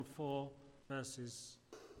4, verses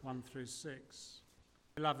 1 through 6.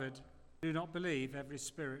 Beloved, do not believe every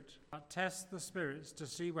spirit, but test the spirits to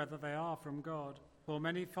see whether they are from God. For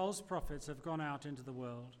many false prophets have gone out into the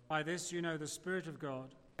world. By this you know the Spirit of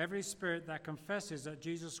God. Every spirit that confesses that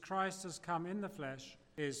Jesus Christ has come in the flesh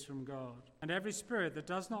is from God. And every spirit that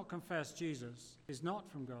does not confess Jesus is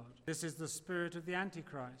not from God. This is the spirit of the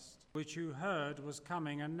Antichrist, which you heard was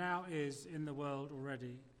coming and now is in the world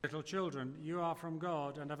already. Little children, you are from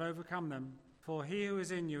God and have overcome them, for he who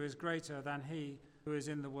is in you is greater than he who is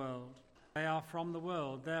in the world. They are from the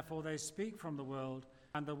world, therefore they speak from the world,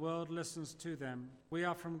 and the world listens to them. We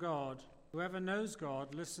are from God. Whoever knows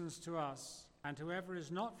God listens to us, and whoever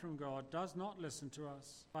is not from God does not listen to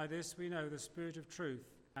us. By this we know the spirit of truth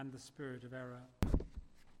and the spirit of error.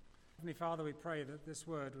 Heavenly Father, we pray that this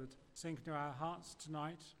word would sink into our hearts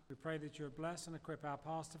tonight. We pray that you would bless and equip our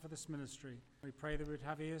pastor for this ministry. We pray that we would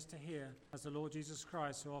have ears to hear, as the Lord Jesus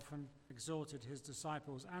Christ so often exhorted his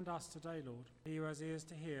disciples and us today, Lord. He who has ears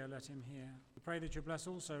to hear, let him hear. We pray that you bless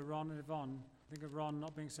also Ron and Yvonne. Think of Ron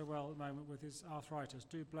not being so well at the moment with his arthritis.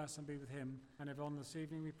 Do bless and be with him and Yvonne this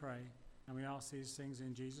evening, we pray. And we ask these things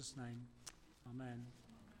in Jesus' name. Amen.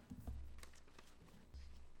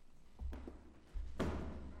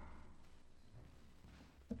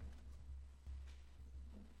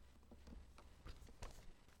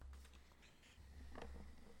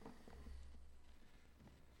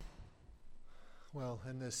 Well,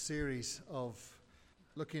 in this series of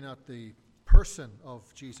looking at the person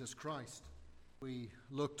of Jesus Christ, we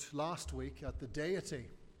looked last week at the deity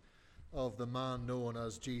of the man known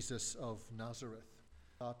as Jesus of Nazareth.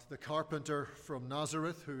 That the carpenter from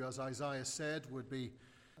Nazareth, who, as Isaiah said,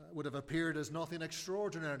 would have appeared as nothing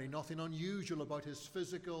extraordinary, nothing unusual about his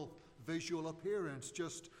physical, visual appearance,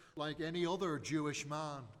 just like any other Jewish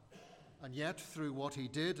man. And yet, through what he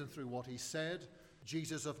did and through what he said,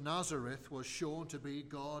 Jesus of Nazareth was shown to be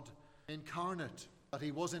God incarnate, that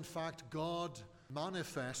he was in fact God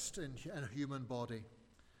manifest in a human body.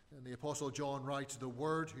 And the Apostle John writes, the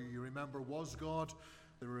Word, who you remember was God,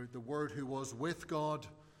 the Word who was with God,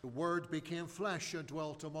 the Word became flesh and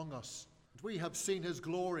dwelt among us. And we have seen his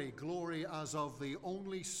glory, glory as of the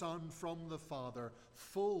only Son from the Father,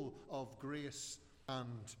 full of grace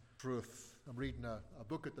and truth. I'm reading a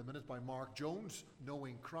book at the minute by Mark Jones,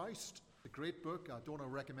 Knowing Christ. A great book. I don't want to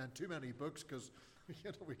recommend too many books because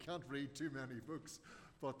we can't read too many books.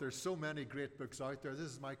 But there's so many great books out there.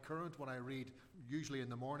 This is my current one I read usually in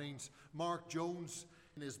the mornings. Mark Jones,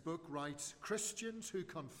 in his book, writes, Christians who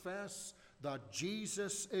confess that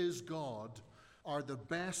Jesus is God are the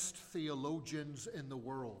best theologians in the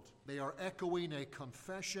world. They are echoing a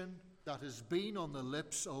confession that has been on the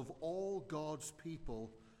lips of all God's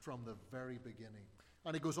people from the very beginning.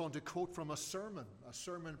 And he goes on to quote from a sermon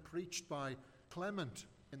preached by Clement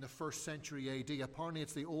in the 1st century AD. Apparently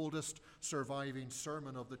it's the oldest surviving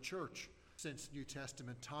sermon of the church since New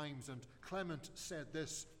Testament times. And Clement said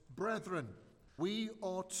this, Brethren, we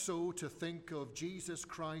ought so to think of Jesus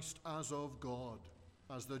Christ as of God,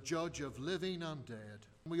 as the judge of living and dead.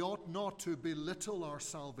 We ought not to belittle our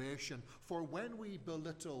salvation, for when we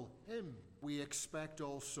belittle him, we expect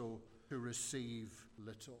also to receive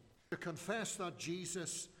little. To confess that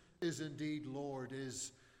Jesus is indeed Lord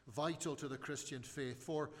is vital to the Christian faith.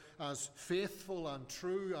 For as faithful and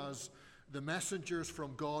true as the messengers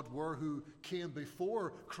from God were who came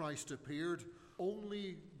before Christ appeared,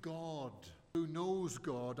 only God, who knows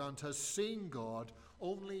God and has seen God,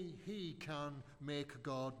 only he can make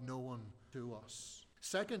God known to us.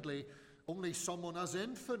 Secondly, only someone as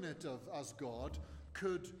infinite as God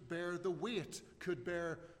could bear the weight, could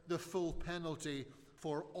bear the full penalty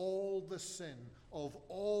for all the sin of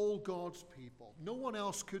all God's people. No one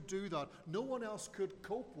else could do that. No one else could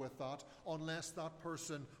cope with that unless that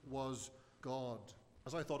person was God.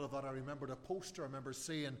 As I thought of that, I remembered a poster I remember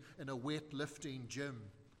seeing in a weightlifting gym.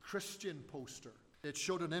 Christian poster. It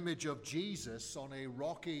showed an image of Jesus on a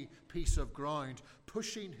rocky piece of ground,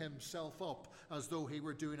 pushing himself up as though he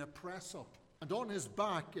were doing a press-up. And on his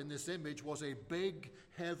back in this image was a big,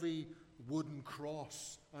 heavy wooden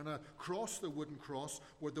cross, and across the wooden cross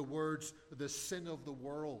were the words, the sin of the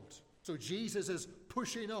world. So Jesus is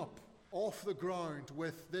pushing up off the ground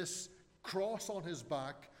with this cross on his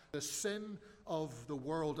back, the sin of the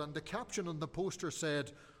world. And the caption on the poster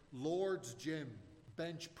said, Lord's Gym,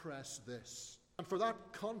 bench press this. And for that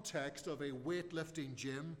context of a weightlifting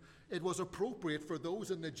gym, it was appropriate for those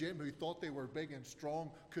in the gym who thought they were big and strong,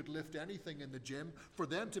 could lift anything in the gym, for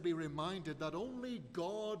them to be reminded that only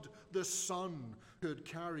God the Son could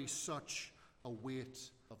carry such a weight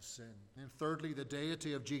of sin. And thirdly, the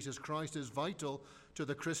deity of Jesus Christ is vital to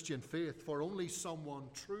the Christian faith, for only someone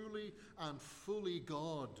truly and fully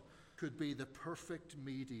God could be the perfect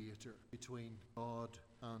mediator between God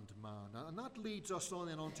and man. And that leads us on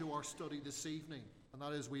and onto our study this evening. And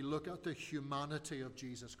that is, we look at the humanity of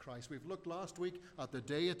Jesus Christ. We've looked last week at the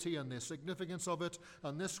deity and the significance of it.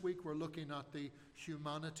 And this week we're looking at the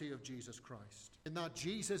humanity of Jesus Christ. In that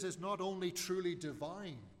Jesus is not only truly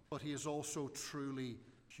divine, but he is also truly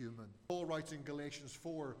human. Paul writes in Galatians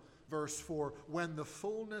 4, verse 4, when the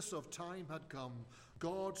fullness of time had come,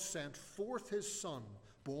 God sent forth his Son,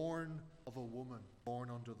 born of a woman, born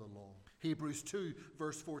under the law. Hebrews 2,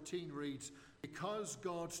 verse 14 reads, because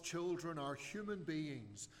God's children are human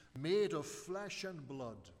beings, made of flesh and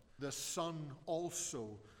blood, the Son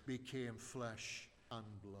also became flesh and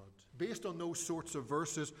blood. Based on those sorts of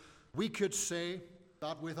verses, we could say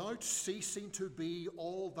that without ceasing to be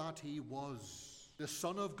all that he was, the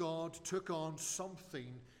Son of God took on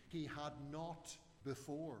something he had not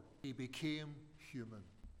before. He became human.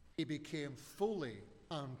 He became fully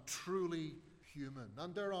and truly human.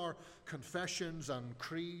 And there are confessions and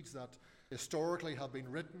creeds that historically have been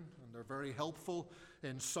written, and they're very helpful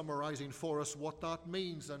in summarizing for us what that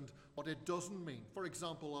means and what it doesn't mean. For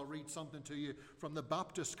example, I'll read something to you from the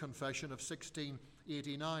Baptist Confession of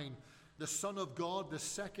 1689. The Son of God, the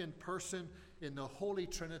second person in the Holy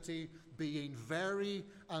Trinity, being very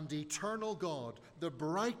and eternal God, the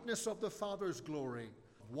brightness of the Father's glory,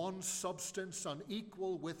 one substance and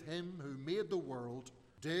equal with him who made the world,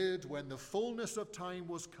 did, when the fullness of time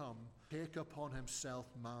was come, take upon himself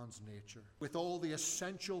man's nature, with all the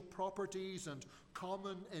essential properties and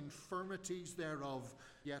common infirmities thereof,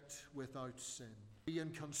 yet without sin.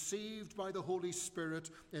 Being conceived by the Holy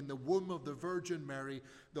Spirit in the womb of the Virgin Mary,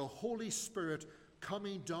 the Holy Spirit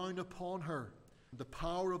coming down upon her, the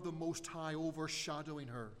power of the Most High overshadowing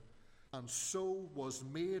her, and so was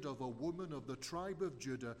made of a woman of the tribe of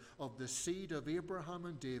Judah, of the seed of Abraham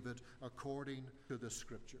and David, according to the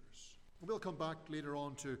Scriptures. We'll come back later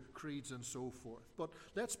on to creeds and so forth. But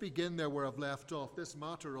let's begin there where I've left off, this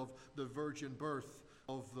matter of the virgin birth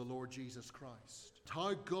of the Lord Jesus Christ.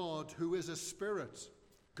 How God, who is a spirit,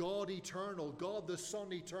 God eternal, God the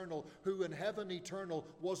Son eternal, who in heaven eternal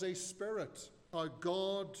was a spirit, how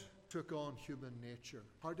God took on human nature.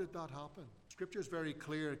 How did that happen? Scripture is very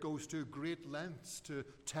clear. It goes to great lengths to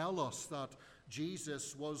tell us that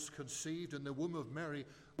Jesus was conceived in the womb of Mary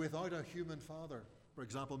without a human father. For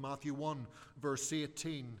example, Matthew 1, verse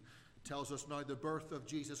 18 tells us, now the birth of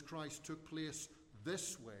Jesus Christ took place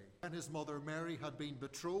this way. And his mother Mary had been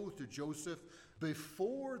betrothed to Joseph.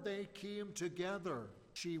 Before they came together,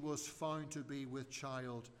 she was found to be with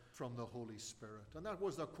child from the Holy Spirit. And that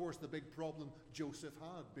was, of course, the big problem Joseph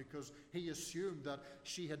had, because he assumed that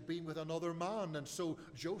she had been with another man. And so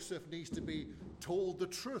Joseph needs to be told the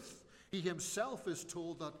truth. He himself is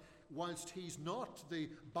told that whilst he's not the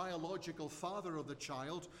biological father of the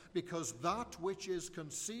child, because that which is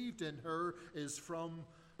conceived in her is from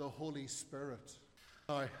the Holy Spirit.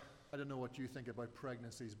 Now, I don't know what you think about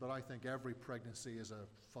pregnancies, but I think every pregnancy is a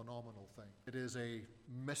phenomenal thing. It is a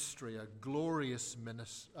mystery, a glorious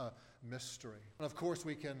mystery. And of course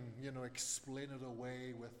we can, explain it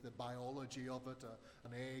away with the biology of it,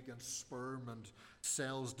 an egg and sperm and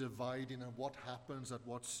cells dividing and what happens at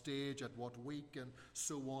what stage, at what week, and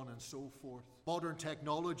so on and so forth. Modern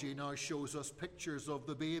technology now shows us pictures of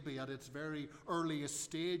the baby at its very earliest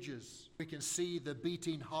stages. We can see the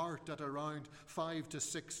beating heart at around 5 to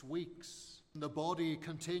 6 weeks. The body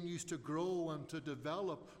continues to grow and to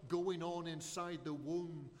develop, going on inside the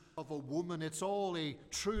womb of a woman. It's all a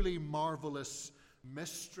truly marvelous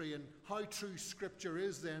mystery. And how true Scripture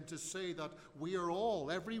is then to say that we are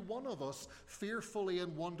all, every one of us, fearfully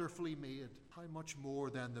and wonderfully made. How much more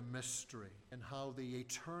than the mystery and how the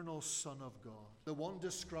eternal Son of God, the one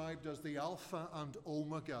described as the Alpha and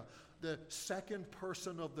Omega, the second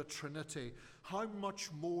person of the Trinity, how much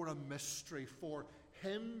more a mystery for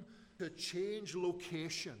him to change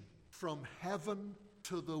location from heaven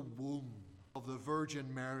to the womb of the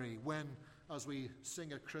Virgin Mary, when, as we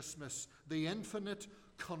sing at Christmas, the infinite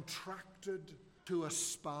contracted to a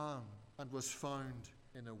span and was found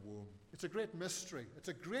in a womb. It's a great mystery. It's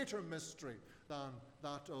a greater mystery than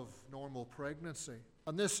that of normal pregnancy.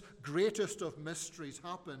 And this greatest of mysteries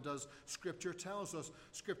happened, as Scripture tells us.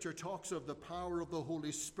 Scripture talks of the power of the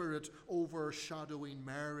Holy Spirit overshadowing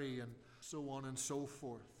Mary and so on and so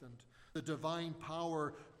forth. And the divine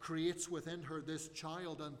power creates within her this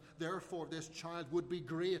child, and therefore this child would be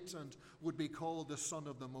great and would be called the Son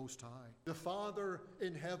of the Most High. The Father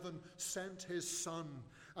in heaven sent his Son,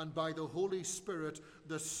 and by the Holy Spirit,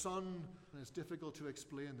 the Son, and it's difficult to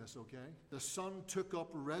explain this, okay? The Son took up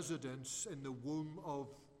residence in the womb of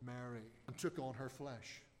Mary and took on her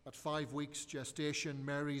flesh. At 5 weeks gestation,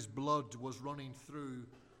 Mary's blood was running through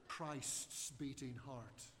Christ's beating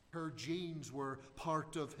heart. Her genes were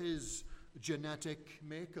part of his genetic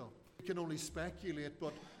makeup. We can only speculate,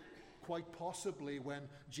 but quite possibly when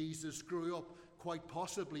Jesus grew up, quite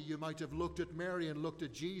possibly you might have looked at Mary and looked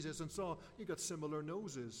at Jesus and saw you got similar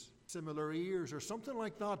noses, similar ears, or something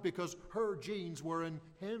like that, because her genes were in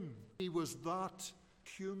him. He was that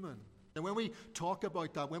human. And when we talk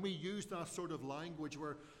about that, when we use that sort of language,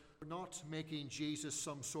 we're not making Jesus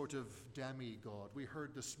some sort of demigod. We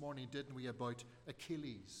heard this morning, didn't we, about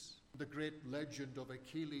Achilles, the great legend of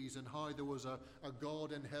Achilles, and how there was a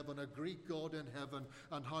god in heaven, a Greek god in heaven,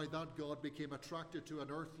 and how that god became attracted to an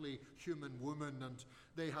earthly human woman, and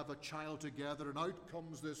they have a child together, and out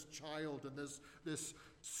comes this child and this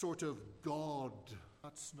sort of god.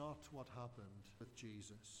 That's not what happened with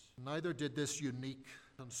Jesus. Neither did this unique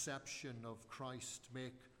conception of Christ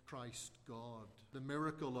make Christ God. The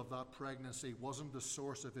miracle of that pregnancy wasn't the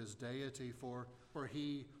source of his deity, for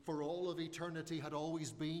he, for all of eternity, had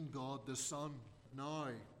always been God the Son. Now,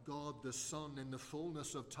 God the Son, in the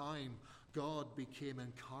fullness of time, God became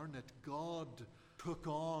incarnate. God took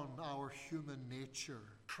on our human nature.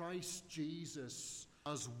 Christ Jesus,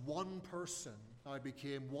 as one person, now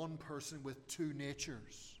became one person with two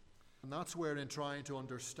natures. And that's where, in trying to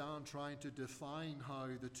understand, trying to define how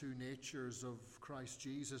the two natures of Christ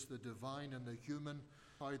Jesus, the divine and the human,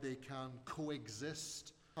 how they can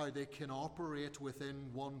coexist, how they can operate within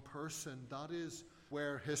one person, that is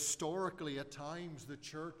where historically at times the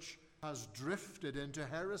church has drifted into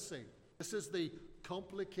heresy. This is the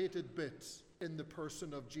complicated bit in the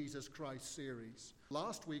person of Jesus Christ series.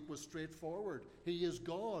 Last week was straightforward. He is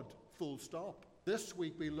God, full stop. This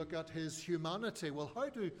week we look at his humanity. Well,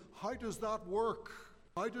 how does that work?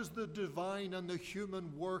 How does the divine and the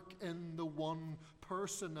human work in the one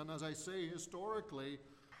person? And as I say, historically,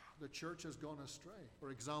 the church has gone astray. For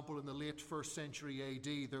example, in the late 1st century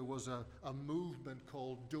AD, there was a movement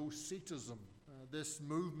called Docetism. This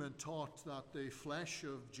movement taught that the flesh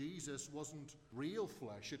of Jesus wasn't real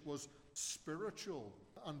flesh, it was spiritual.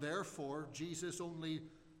 And therefore, Jesus only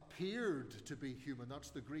appeared to be human.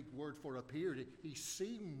 That's the Greek word for appeared. He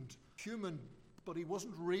seemed human, but he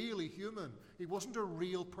wasn't really human. He wasn't a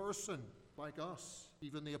real person like us.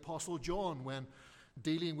 Even the Apostle John, when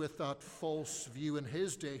dealing with that false view in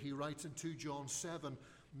his day, he writes in 2 John 7,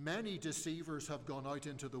 many deceivers have gone out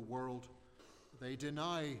into the world. They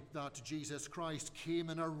deny that Jesus Christ came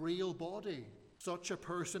in a real body. Such a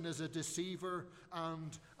person is a deceiver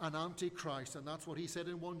and an antichrist. And that's what he said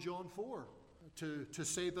in 1 John 4. To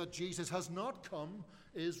say that Jesus has not come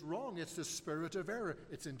is wrong. It's the spirit of error.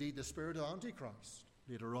 It's indeed the spirit of Antichrist.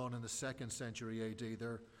 Later on in the 2nd century AD,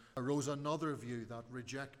 there arose another view that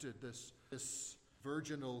rejected this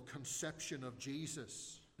virginal conception of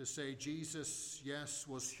Jesus. To say Jesus, yes,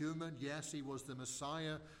 was human. Yes, he was the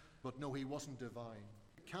Messiah. But no, he wasn't divine.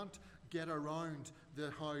 You can't get around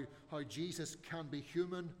how Jesus can be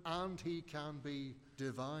human and he can be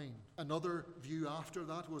divine. Another view after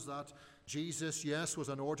that was that Jesus, yes, was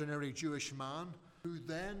an ordinary Jewish man who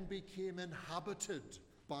then became inhabited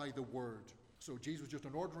by the Word. So Jesus was just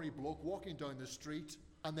an ordinary bloke walking down the street,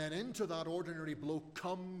 and then into that ordinary bloke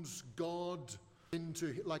comes God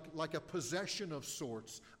into like a possession of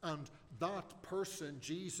sorts. And that person,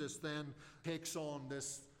 Jesus, then takes on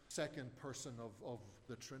this second person of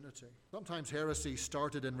the Trinity. Sometimes heresy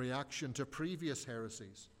started in reaction to previous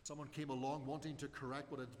heresies. Someone came along wanting to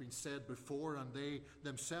correct what had been said before, and they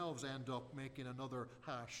themselves end up making another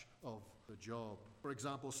hash of the job. For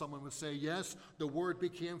example, someone would say, yes, the Word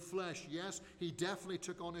became flesh. Yes, he definitely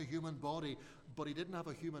took on a human body, but he didn't have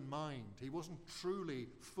a human mind. He wasn't truly,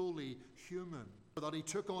 fully human. But that he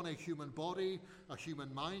took on a human body, a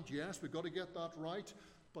human mind, yes, we've got to get that right,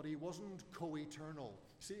 but he wasn't co-eternal.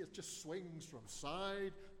 See, it just swings from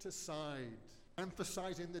side to side,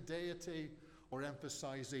 emphasizing the deity or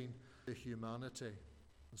emphasizing the humanity.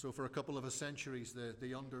 And so for a couple of centuries,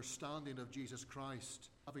 the understanding of Jesus Christ,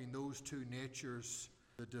 having those two natures,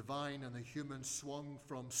 the divine and the human, swung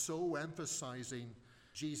from so emphasizing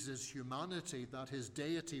Jesus' humanity that his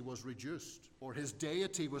deity was reduced, or his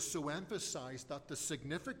deity was so emphasized that the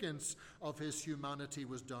significance of his humanity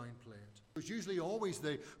was downplayed. It was usually always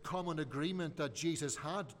the common agreement that Jesus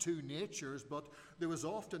had two natures, but there was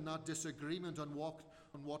often that disagreement on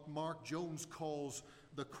what Mark Jones calls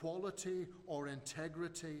the quality or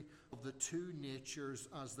integrity of the two natures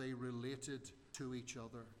as they related to each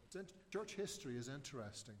other. Church history is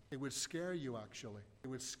interesting. It would scare you, actually. It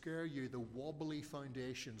would scare you, the wobbly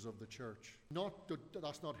foundations of the church.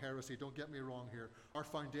 That's not heresy, don't get me wrong here. Our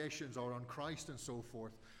foundations are on Christ and so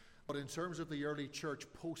forth. But in terms of the early church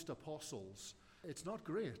post-apostles, it's not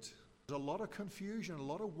great. There's a lot of confusion, a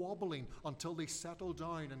lot of wobbling until they settled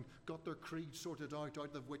down and got their creed sorted out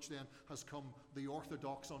of which then has come the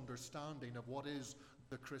orthodox understanding of what is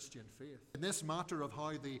the Christian faith. In this matter of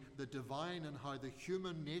how the divine and how the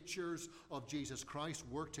human natures of Jesus Christ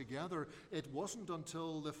work together, it wasn't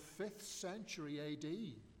until the 5th century AD,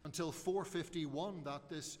 until 451, that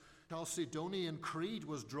this Chalcedonian Creed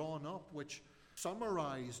was drawn up, which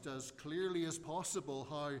summarized as clearly as possible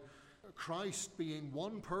how Christ, being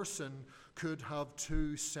one person, could have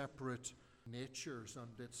two separate natures. And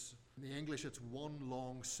in the English, it's one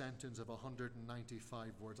long sentence of 195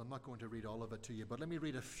 words. I'm not going to read all of it to you, but let me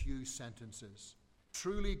read a few sentences.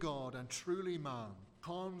 Truly God and truly man,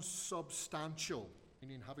 consubstantial,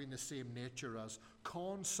 meaning having the same nature as,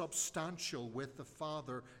 consubstantial with the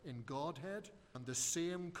Father in Godhead, and the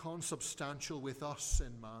same consubstantial with us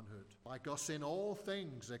in manhood. Like us in all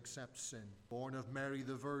things except sin, born of Mary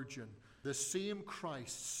the Virgin, the same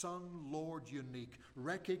Christ, Son, Lord, unique,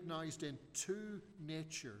 recognized in two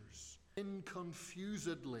natures,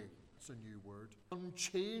 inconfusedly, that's a new word,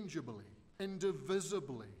 unchangeably,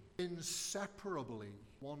 indivisibly, inseparably,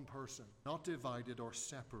 one person, not divided or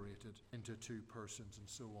separated into two persons, and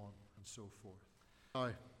so on and so forth.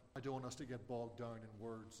 Now, I don't want us to get bogged down in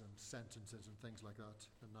words and sentences and things like that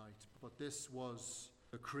tonight, but this was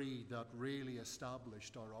the creed that really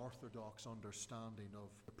established our orthodox understanding of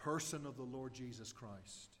the person of the Lord Jesus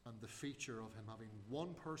Christ and the feature of him having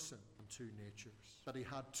one person and two natures. That he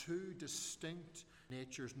had two distinct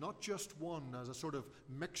natures, not just one as a sort of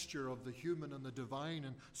mixture of the human and the divine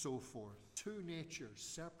and so forth. Two natures,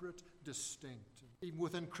 separate, distinct. Even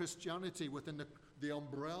within Christianity, within the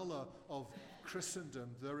umbrella of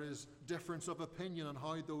Christendom, there is difference of opinion on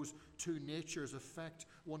how those two natures affect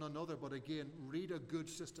one another. But again, read a good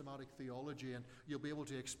systematic theology and you'll be able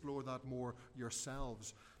to explore that more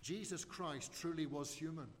yourselves. Jesus Christ truly was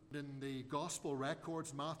human. In the gospel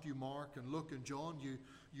records, Matthew, Mark, and Luke, and John,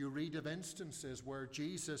 you read of instances where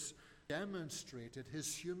Jesus demonstrated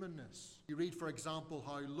his humanness. You read, for example,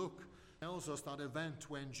 how Luke tells us that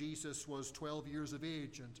event when Jesus was 12 years of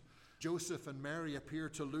age and Joseph and Mary appear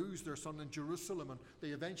to lose their son in Jerusalem, and they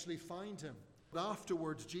eventually find him. But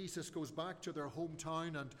afterwards, Jesus goes back to their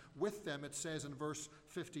hometown, and with them, it says in verse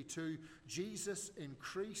 52, Jesus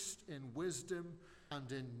increased in wisdom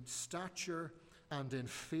and in stature and in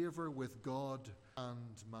favor with God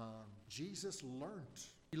and man. Jesus learnt.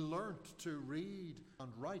 He learnt to read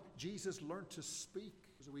and write. Jesus learnt to speak.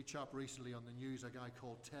 There's a wee chap recently on the news, a guy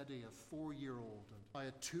called Teddy, a 4-year-old. And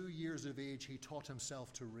at 2 years of age, he taught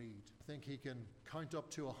himself to read. I think he can count up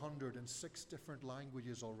to 106 different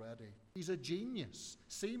languages already. He's a genius,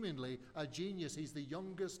 seemingly a genius. He's the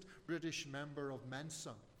youngest British member of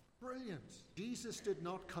Mensa. Brilliant. Jesus did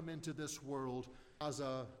not come into this world as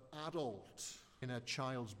an adult in a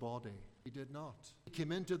child's body. He did not. He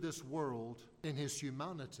came into this world in his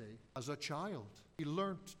humanity as a child. He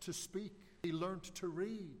learnt to speak. He learnt to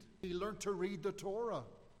read. He learnt to read the Torah.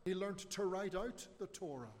 He learnt to write out the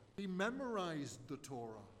Torah. He memorized the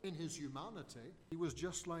Torah. In his humanity, he was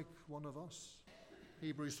just like one of us.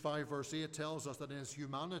 Hebrews 5 verse 8 tells us that in his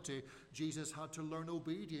humanity, Jesus had to learn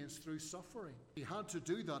obedience through suffering. He had to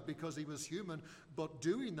do that because he was human, but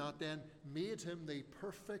doing that then made him the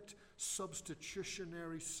perfect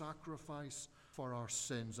substitutionary sacrifice for our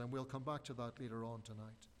sins. And we'll come back to that later on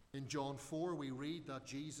tonight. In John 4, we read that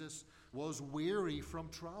Jesus was weary from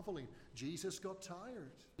traveling. Jesus got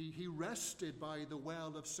tired. He rested by the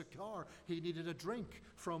well of Sychar. He needed a drink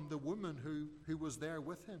from the woman who was there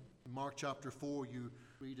with him. In Mark chapter 4, you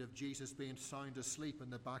read of Jesus being sound asleep in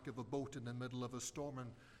the back of a boat in the middle of a storm. And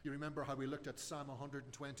you remember how we looked at Psalm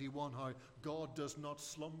 121, how God does not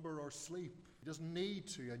slumber or sleep. He doesn't need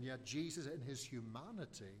to, and yet Jesus, in his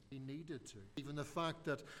humanity, he needed to. Even the fact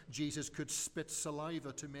that Jesus could spit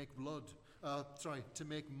saliva to make to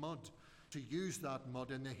make mud, to use that mud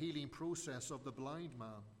in the healing process of the blind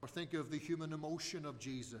man. Or think of the human emotion of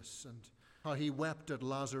Jesus and how he wept at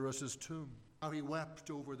Lazarus' tomb. how he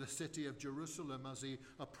wept over the city of Jerusalem as he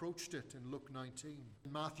approached it in Luke 19.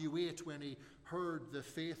 In Matthew 8, when he heard the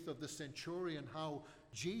faith of the centurion, how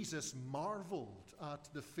Jesus marveled at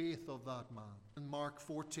the faith of that man. In Mark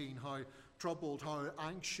 14, how troubled, how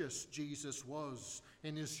anxious Jesus was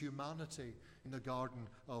in his humanity in the Garden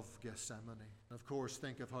of Gethsemane. And of course,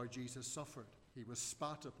 think of how Jesus suffered. He was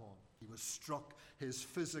spat upon. He was struck. His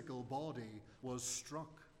physical body was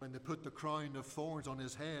struck. When they put the crown of thorns on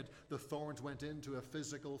his head, the thorns went into a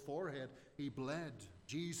physical forehead. He bled.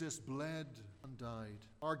 Jesus bled and died.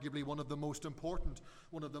 Arguably one of the most important,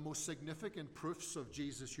 one of the most significant proofs of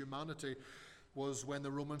Jesus' humanity was when the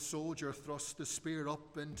Roman soldier thrust the spear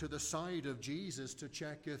up into the side of Jesus to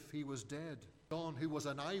check if he was dead. John, who was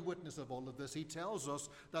an eyewitness of all of this, he tells us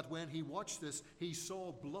that when he watched this, he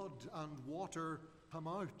saw blood and water come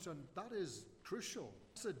out, and that is crucial.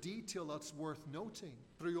 It's a detail that's worth noting.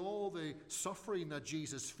 Through all the suffering that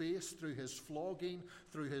Jesus faced, through his flogging,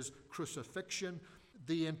 through his crucifixion,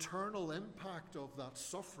 the internal impact of that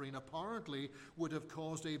suffering apparently would have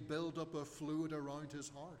caused a buildup of fluid around his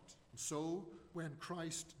heart. So, when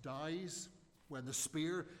Christ dies, when the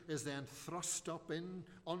spear is then thrust up in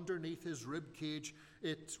underneath his rib cage,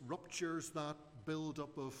 it ruptures that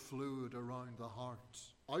buildup of fluid around the heart,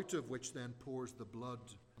 out of which then pours the blood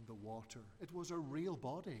and the water. It was a real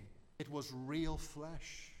body. It was real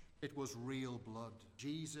flesh. It was real blood.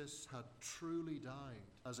 Jesus had truly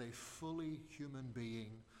died as a fully human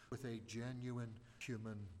being with a genuine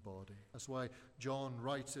human body. That's why John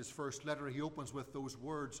writes his first letter. He opens with those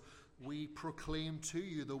words, "We proclaim to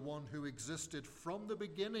you the one who existed from the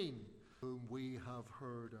beginning, whom we have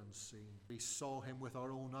heard and seen. We saw him with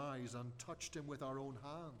our own eyes and touched him with our own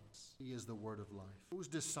hands. He is the word of life." Those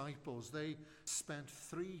disciples, they spent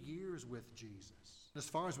 3 years with Jesus. As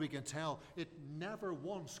far as we can tell, it never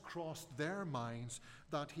once crossed their minds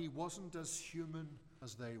that he wasn't as human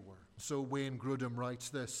as they were. So Wayne Grudem writes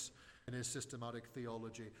this in his systematic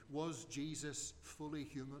theology. Was Jesus fully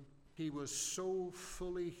human? He was so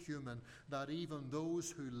fully human that even those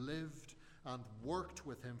who lived and worked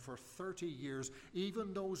with him for 30 years,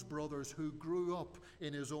 even those brothers who grew up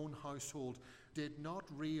in his own household, did not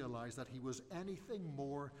realize that he was anything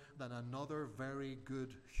more than another very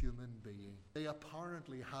good human being. They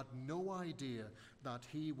apparently had no idea that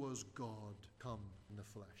he was God come in the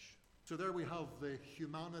flesh. So there we have the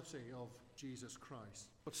humanity of Jesus Christ.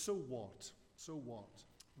 But so what? So what?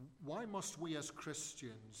 Why must we as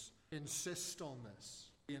Christians insist on this?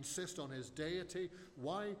 We insist on his deity.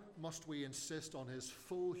 Why must we insist on his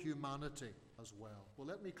full humanity as well? Well,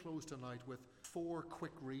 let me close tonight with 4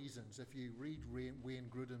 quick reasons. If you read Wayne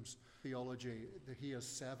Grudem's theology, he has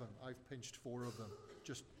 7. I've pinched 4 of them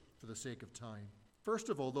just for the sake of time. First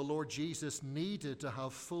of all, the Lord Jesus needed to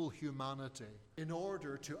have full humanity in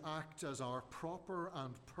order to act as our proper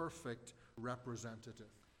and perfect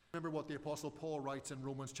representative. Remember what the Apostle Paul writes in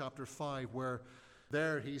Romans chapter 5, where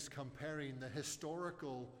there he's comparing the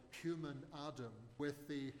historical human Adam with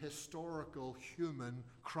the historical human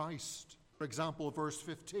Christ. For example, verse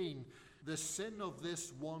 15, the sin of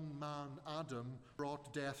this one man, Adam,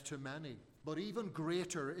 brought death to many. But even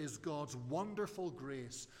greater is God's wonderful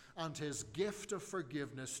grace and his gift of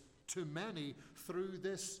forgiveness to many through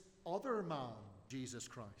this other man, Jesus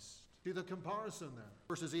Christ. See the comparison there.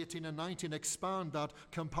 Verses 18 and 19 expand that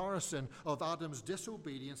comparison of Adam's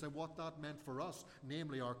disobedience and what that meant for us,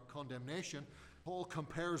 namely our condemnation. Paul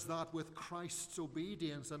compares that with Christ's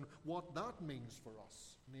obedience and what that means for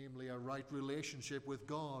us, namely a right relationship with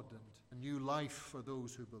God and a new life for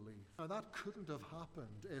those who believe. Now that couldn't have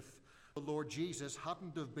happened if the Lord Jesus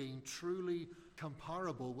hadn't have been truly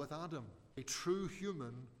comparable with Adam, a true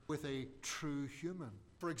human with a true human.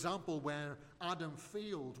 For example, when Adam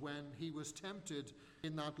failed, when he was tempted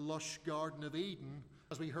in that lush Garden of Eden,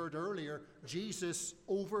 as we heard earlier, Jesus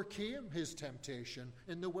overcame his temptation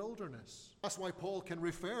in the wilderness. That's why Paul can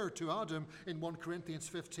refer to Adam in 1 Corinthians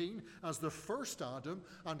 15 as the first Adam,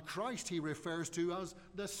 and Christ he refers to as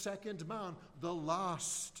the second man, the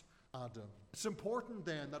last Adam. It's important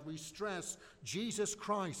then that we stress Jesus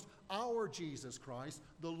Christ, our Jesus Christ,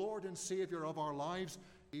 the Lord and Savior of our lives.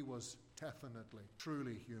 He was definitely,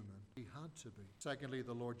 truly human. He had to be. Secondly,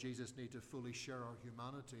 the Lord Jesus needed to fully share our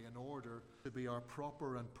humanity in order to be our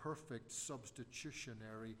proper and perfect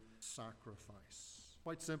substitutionary sacrifice.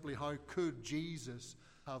 Quite simply, how could Jesus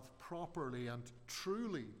have properly and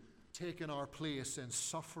truly taken our place in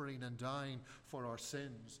suffering and dying for our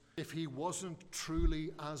sins if he wasn't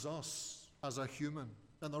truly as us, as a human?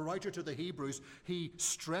 And the writer to the Hebrews, he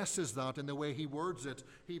stresses that in the way he words it.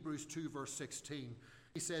 Hebrews 2 verse 16.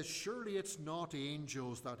 He says, surely it's not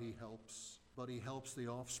angels that he helps, but he helps the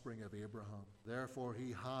offspring of Abraham. Therefore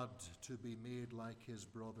he had to be made like his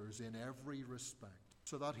brothers in every respect,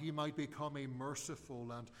 so that he might become a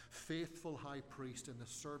merciful and faithful high priest in the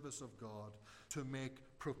service of God, to make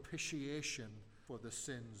propitiation for the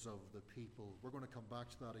sins of the people. We're going to come back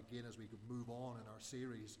to that again as we move on in our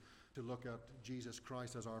series to look at Jesus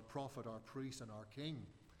Christ as our prophet, our priest, and our king.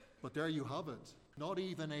 But there you have it. Not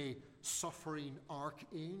even a suffering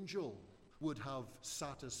archangel would have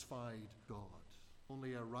satisfied God.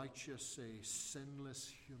 Only a righteous, a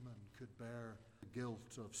sinless human could bear the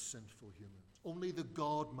guilt of sinful humans. Only the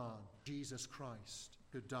God-man, Jesus Christ,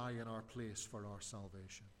 could die in our place for our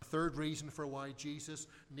salvation. The third reason for why Jesus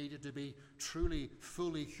needed to be truly,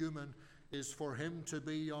 fully human is for him to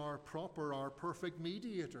be our perfect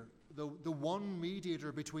mediator. The one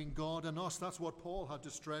mediator between God and us. That's what Paul had to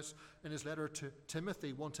stress in his letter to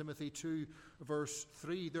Timothy, 1 Timothy 2, verse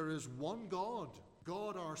 3. There is one God,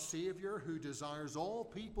 God our Savior, who desires all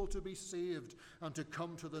people to be saved and to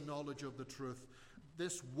come to the knowledge of the truth.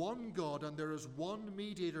 This one God, and there is one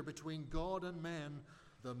mediator between God and men,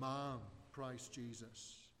 the man, Christ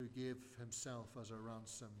Jesus, who gave himself as a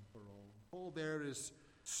ransom for all. Paul there is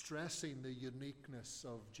stressing the uniqueness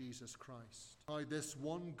of Jesus Christ. How this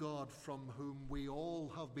one God from whom we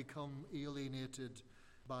all have become alienated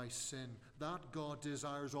by sin, that God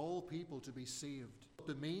desires all people to be saved.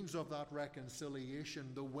 The means of that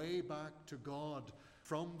reconciliation, the way back to God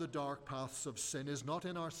from the dark paths of sin, is not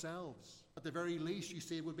in ourselves. At the very least, you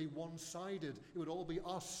see, it would be one-sided. It would all be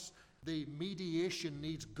us. The mediation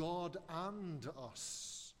needs God and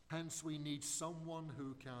us. Hence, we need someone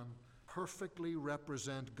who can perfectly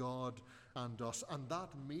represent God and us. And that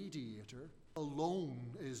mediator alone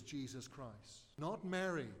is Jesus Christ, not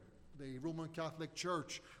Mary. The Roman Catholic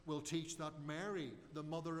Church will teach that Mary, the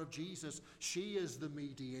mother of Jesus, she is the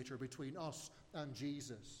mediator between us and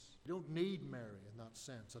Jesus. We don't need Mary in that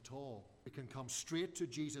sense at all. We can come straight to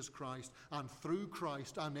Jesus Christ, and through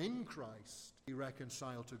Christ and in Christ be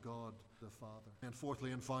reconciled to God the Father. And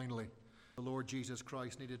fourthly and finally, the Lord Jesus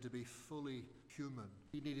Christ needed to be fully human.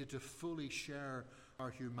 He needed to fully share our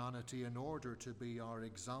humanity in order to be our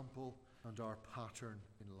example and our pattern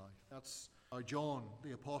in life. That's how John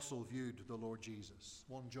the Apostle viewed the Lord Jesus.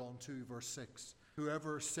 1 John 2 verse 6.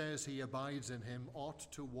 Whoever says he abides in him ought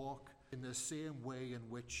to walk in the same way in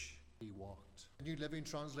which he walked. The New Living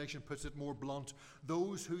Translation puts it more blunt.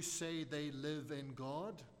 Those who say they live in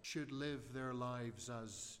God should live their lives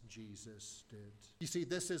as Jesus did. You see,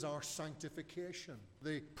 this is our sanctification.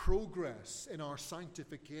 The progress in our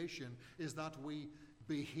sanctification is that we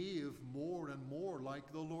behave more and more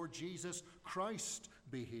like the Lord Jesus Christ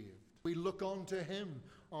behaved. We look unto him,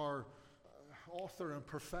 our author and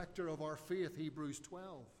perfecter of our faith, Hebrews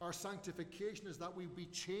 12. Our sanctification is that we be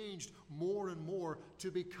changed more and more to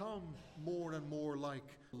become more and more like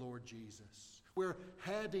the Lord Jesus. We're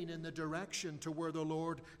heading in the direction to where the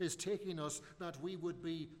Lord is taking us, that we would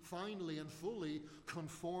be finally and fully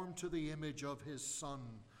conformed to the image of his Son,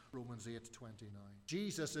 Romans 8:29.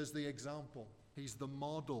 Jesus is the example. He's the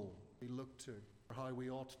model we look to for how we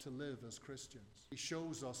ought to live as Christians. He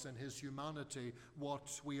shows us in his humanity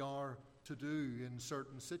what we are to do in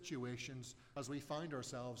certain situations as we find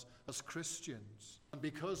ourselves as Christians. And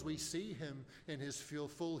because we see him in his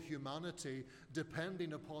full humanity,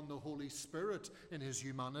 depending upon the Holy Spirit in his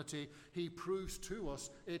humanity, he proves to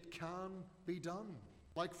us it can be done.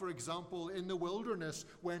 Like, for example, in the wilderness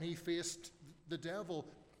when he faced the devil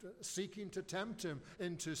seeking to tempt him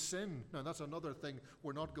into sin. Now, that's another thing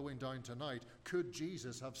we're not going down tonight. Could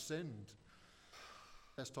Jesus have sinned?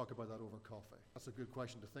 Let's talk about that over coffee. That's a good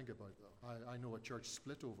question to think about, though. I know a church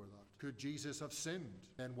split over that. Could Jesus have sinned?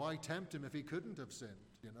 Then why tempt him if he couldn't have sinned?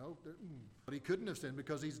 You know, but he couldn't have sinned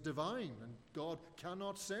because he's divine and God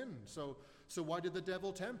cannot sin. So why did the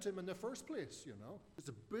devil tempt him in the first place? You know, there's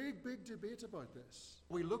a big debate about this.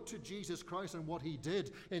 We look to Jesus Christ and what he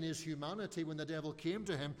did in his humanity when the devil came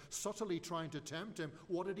to him, subtly trying to tempt him.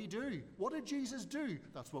 What did he do? What did Jesus do?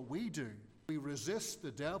 That's what we do. We resist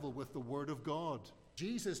the devil with the word of God.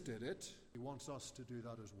 Jesus did it. He wants us to do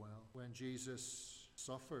that as well. When Jesus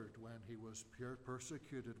suffered, when he was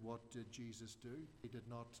persecuted, what did Jesus do? He did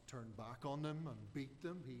not turn back on them and beat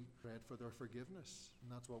them. He prayed for their forgiveness.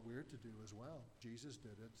 And that's what we're to do as well. Jesus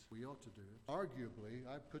did it. We ought to do it. Arguably,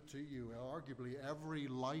 I put to you, every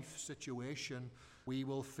life situation we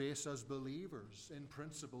will face as believers, in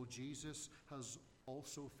principle, Jesus has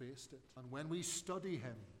also faced it. And when we study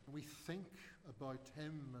him, and we think about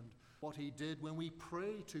him and what he did, when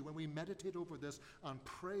we meditate over this and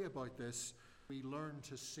pray about this, we learn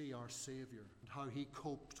to see our Savior and how he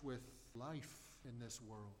coped with life in this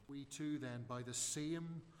world. We too then, by the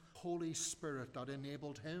same Holy Spirit that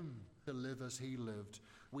enabled him to live as he lived,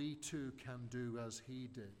 we too can do as he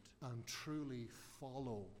did and truly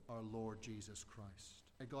follow our Lord Jesus Christ.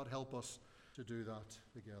 May God help us to do that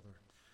together.